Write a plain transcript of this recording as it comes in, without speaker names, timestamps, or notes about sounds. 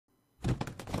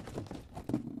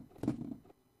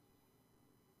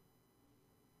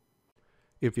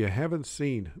If you haven't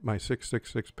seen my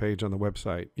 666 page on the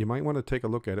website, you might want to take a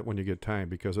look at it when you get time,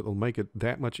 because it'll make it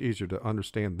that much easier to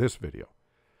understand this video.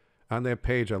 On that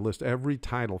page, I list every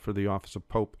title for the office of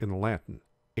Pope in Latin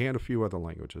and a few other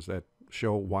languages that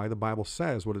show why the Bible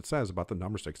says what it says about the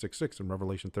number 666 in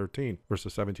Revelation 13,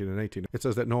 verses 17 and 18. It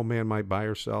says that no man might buy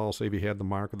or sell save he had the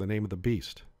mark of the name of the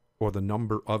beast, or the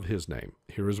number of his name.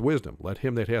 Here is wisdom. Let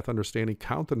him that hath understanding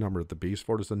count the number of the beast,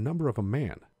 for it is the number of a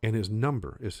man, and his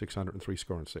number is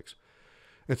 666.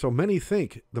 And so many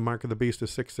think the mark of the beast is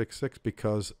 666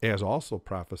 because, as also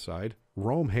prophesied,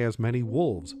 Rome has many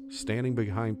wolves standing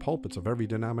behind pulpits of every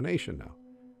denomination now.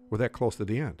 We're that close to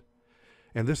the end.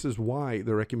 And this is why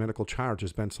their ecumenical charge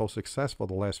has been so successful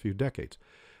the last few decades.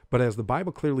 But as the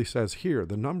Bible clearly says here,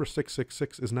 the number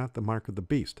 666 is not the mark of the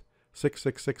beast.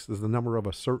 666 is the number of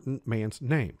a certain man's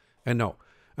name. And no,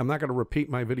 I'm not going to repeat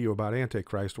my video about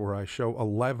Antichrist where I show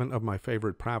 11 of my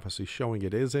favorite prophecies showing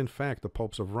it is in fact the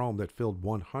popes of Rome that filled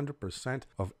 100%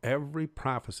 of every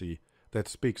prophecy that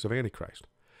speaks of Antichrist.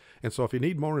 And so if you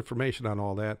need more information on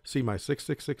all that, see my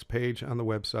 666 page on the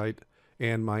website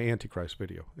and my Antichrist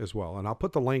video as well. And I'll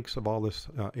put the links of all this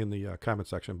in the comment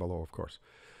section below, of course.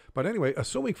 But anyway,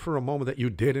 assuming for a moment that you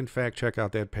did in fact check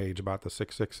out that page about the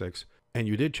 666, and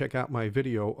you did check out my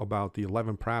video about the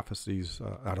 11 prophecies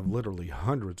out of literally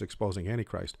hundreds exposing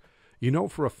Antichrist, you know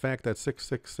for a fact that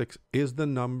 666 is the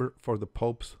number for the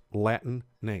Pope's Latin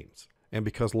names. And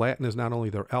because Latin is not only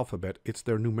their alphabet, it's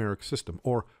their numeric system,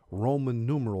 or Roman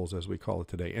numerals as we call it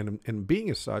today. And being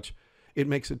as such, it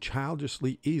makes it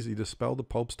childishly easy to spell the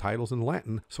Pope's titles in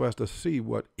Latin so as to see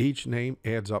what each name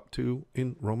adds up to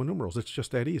in Roman numerals. It's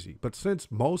just that easy. But since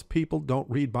most people don't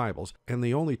read Bibles and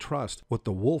they only trust what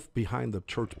the wolf behind the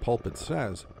church pulpit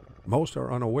says, most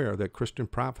are unaware that Christian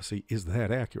prophecy is that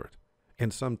accurate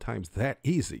and sometimes that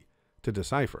easy to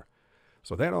decipher.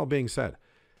 So that all being said,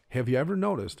 have you ever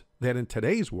noticed that in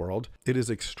today's world, it is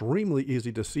extremely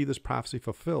easy to see this prophecy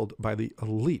fulfilled by the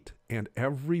elite and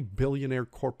every billionaire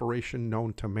corporation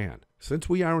known to man? Since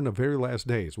we are in the very last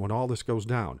days when all this goes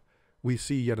down, we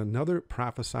see yet another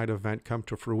prophesied event come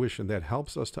to fruition that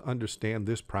helps us to understand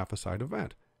this prophesied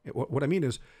event. What I mean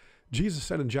is, Jesus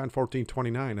said in John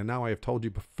 14:29, and now I have told you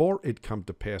before it come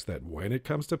to pass that when it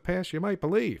comes to pass, you might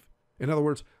believe. In other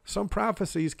words, some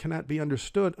prophecies cannot be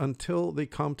understood until they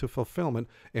come to fulfillment,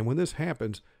 and when this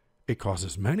happens, it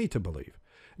causes many to believe.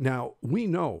 Now, we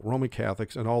know Roman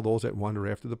Catholics and all those that wander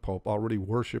after the Pope already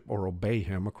worship or obey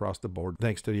him across the board,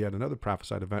 thanks to yet another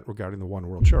prophesied event regarding the one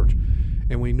world church.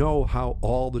 And we know how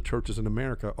all the churches in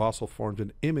America also formed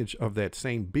an image of that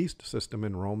same beast system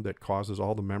in Rome that causes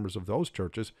all the members of those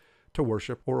churches to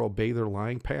worship or obey their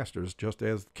lying pastors, just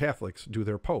as Catholics do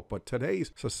their Pope. But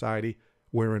today's society,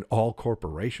 wherein all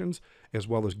corporations, as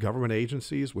well as government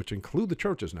agencies, which include the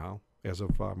churches now, as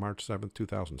of March 7th,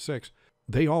 2006,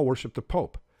 they all worship the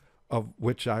Pope, of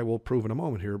which I will prove in a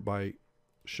moment here by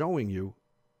showing you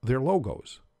their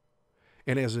logos.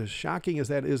 And as shocking as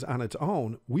that is on its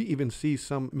own, we even see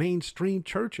some mainstream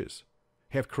churches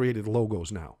have created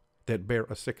logos now that bear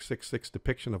a 666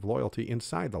 depiction of loyalty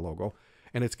inside the logo.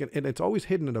 And it's always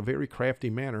hidden in a very crafty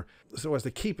manner so as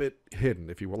to keep it hidden,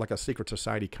 if you will, like a secret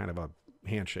society kind of a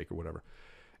handshake or whatever.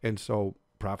 And so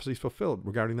prophecies fulfilled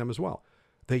regarding them as well.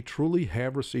 They truly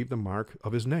have received the mark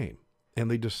of his name, and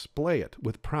they display it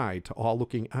with pride to all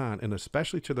looking on, and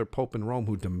especially to their Pope in Rome,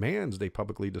 who demands they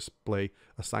publicly display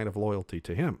a sign of loyalty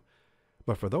to him.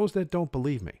 But for those that don't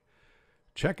believe me,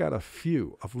 check out a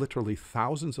few of literally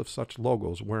thousands of such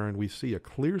logos wherein we see a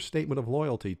clear statement of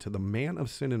loyalty to the man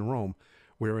of sin in Rome,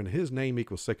 wherein his name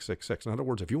equals 666. In other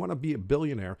words, if you want to be a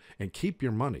billionaire and keep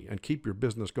your money and keep your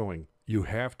business going, you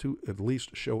have to at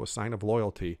least show a sign of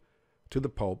loyalty to the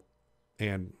Pope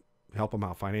and help him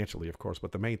out financially, of course.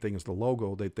 But the main thing is the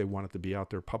logo that they want it to be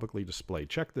out there publicly displayed.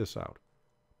 Check this out.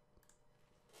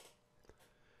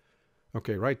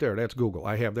 Okay, right there, that's Google.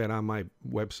 I have that on my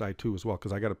website too as well,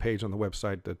 because I got a page on the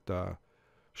website that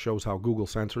shows how Google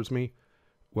censors me.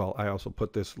 Well, I also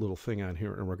put this little thing on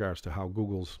here in regards to how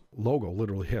Google's logo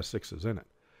literally has 6s in it.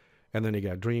 And then you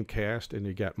got Dreamcast, and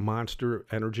you got Monster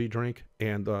Energy Drink.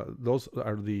 And those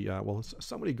are the, well,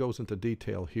 somebody goes into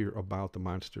detail here about the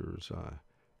Monster's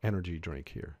energy drink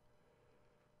here.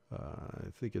 I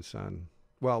think it's on,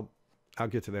 well, I'll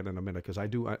get to that in a minute, because I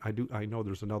know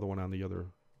there's another one on the other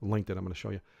link that I'm going to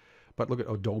show you. But look at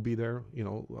Adobe there. You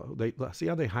know, they see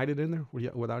how they hide it in there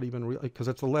without even really, because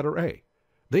it's the letter A.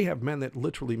 They have men that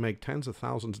literally make tens of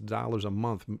thousands of dollars a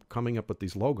month coming up with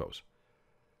these logos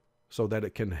so that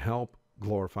it can help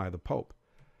glorify the Pope.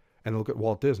 And look at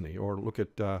Walt Disney, or look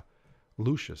at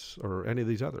Lucius, or any of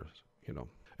these others, you know.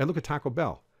 And look at Taco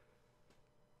Bell.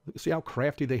 See how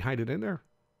crafty they hide it in there?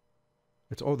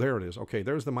 It's, oh, there it is. Okay,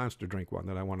 there's the monster drink one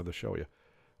that I wanted to show you.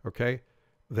 Okay,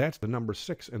 that's the number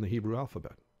 6 in the Hebrew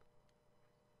alphabet.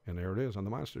 And there it is on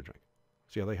the monster drink.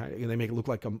 See how they make it look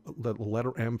like the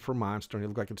letter M for monster, and it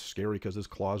look like it's scary because his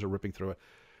claws are ripping through it.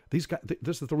 These guys,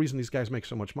 this is the reason these guys make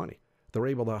so much money. They're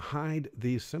able to hide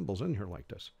these symbols in here like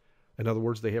this. In other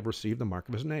words, they have received the mark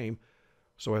of his name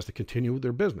so as to continue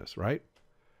their business, right?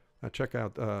 Now check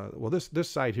out, well, this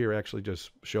site here actually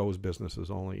just shows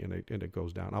businesses only, and it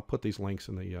goes down. I'll put these links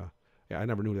in the, yeah, I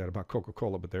never knew that about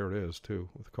Coca-Cola, but there it is too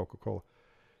with Coca-Cola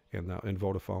and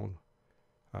Vodafone.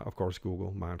 Of course,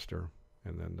 Google, Monster,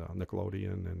 and then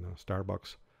Nickelodeon and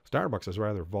Starbucks. Starbucks is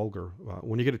rather vulgar.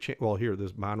 When you get a chance, well, here,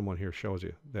 this bottom one here shows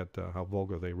you that how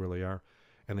vulgar they really are.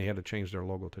 And they had to change their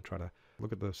logo to try to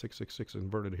look at the 666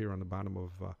 inverted here on the bottom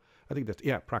of, I think that's,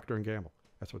 yeah, Procter & Gamble.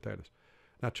 That's what that is.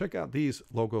 Now check out these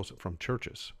logos from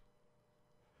churches.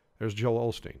 There's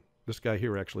Joel Osteen. This guy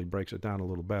here actually breaks it down a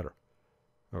little better.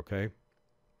 Okay?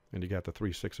 And you got the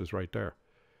 3 6s right there.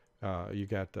 You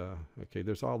got, okay,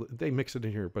 there's all, they mix it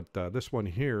in here, but this one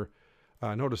here,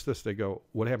 notice this, they go,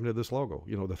 what happened to this logo?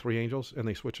 You know, the 3 angels, and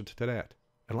they switch it to that.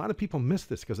 And a lot of people miss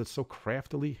this because it's so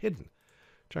craftily hidden.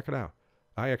 Check it out.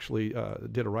 I actually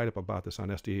did a write-up about this on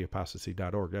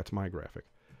sdaapostasy.org. That's my graphic.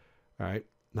 All right.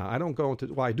 Now, I don't go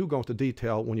into, well, I do go into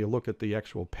detail when you look at the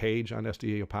actual page on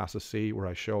SDA Apostasy where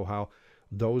I show how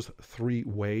those 3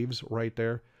 waves right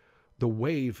there, the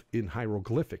wave in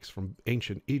hieroglyphics from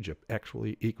ancient Egypt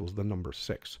actually equals the number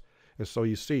 6. And so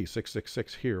you see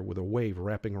 666 here with a wave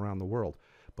wrapping around the world.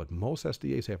 But most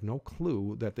SDAs have no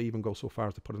clue that they even go so far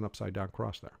as to put an upside-down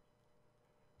cross there.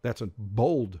 That's a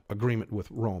bold agreement with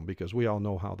Rome, because we all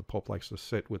know how the Pope likes to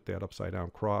sit with that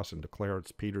upside-down cross and declare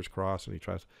it's Peter's cross, and he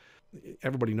tries.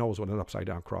 Everybody knows what an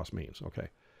upside-down cross means, okay?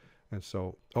 And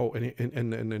so, oh,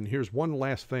 and then here's one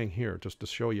last thing here, just to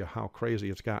show you how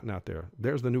crazy it's gotten out there.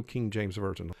 There's the New King James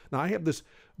Version. Now, I have this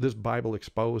Bible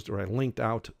exposed, or I linked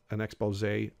out an expose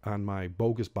on my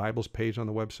Bogus Bibles page on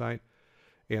the website,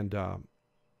 and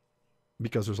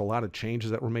because there's a lot of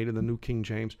changes that were made in the New King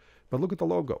James. But look at the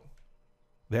logo.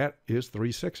 That is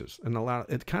 3 6s. And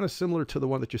it's kind of similar to the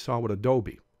one that you saw with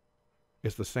Adobe.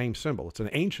 It's the same symbol. It's an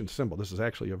ancient symbol. This is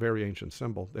actually a very ancient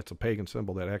symbol. It's a pagan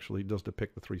symbol that actually does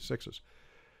depict the 3 6s.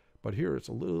 But here it's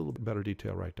a little bit better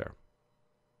detail right there.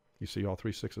 You see all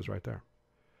 3 6s right there.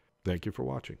 Thank you for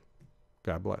watching.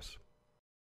 God bless.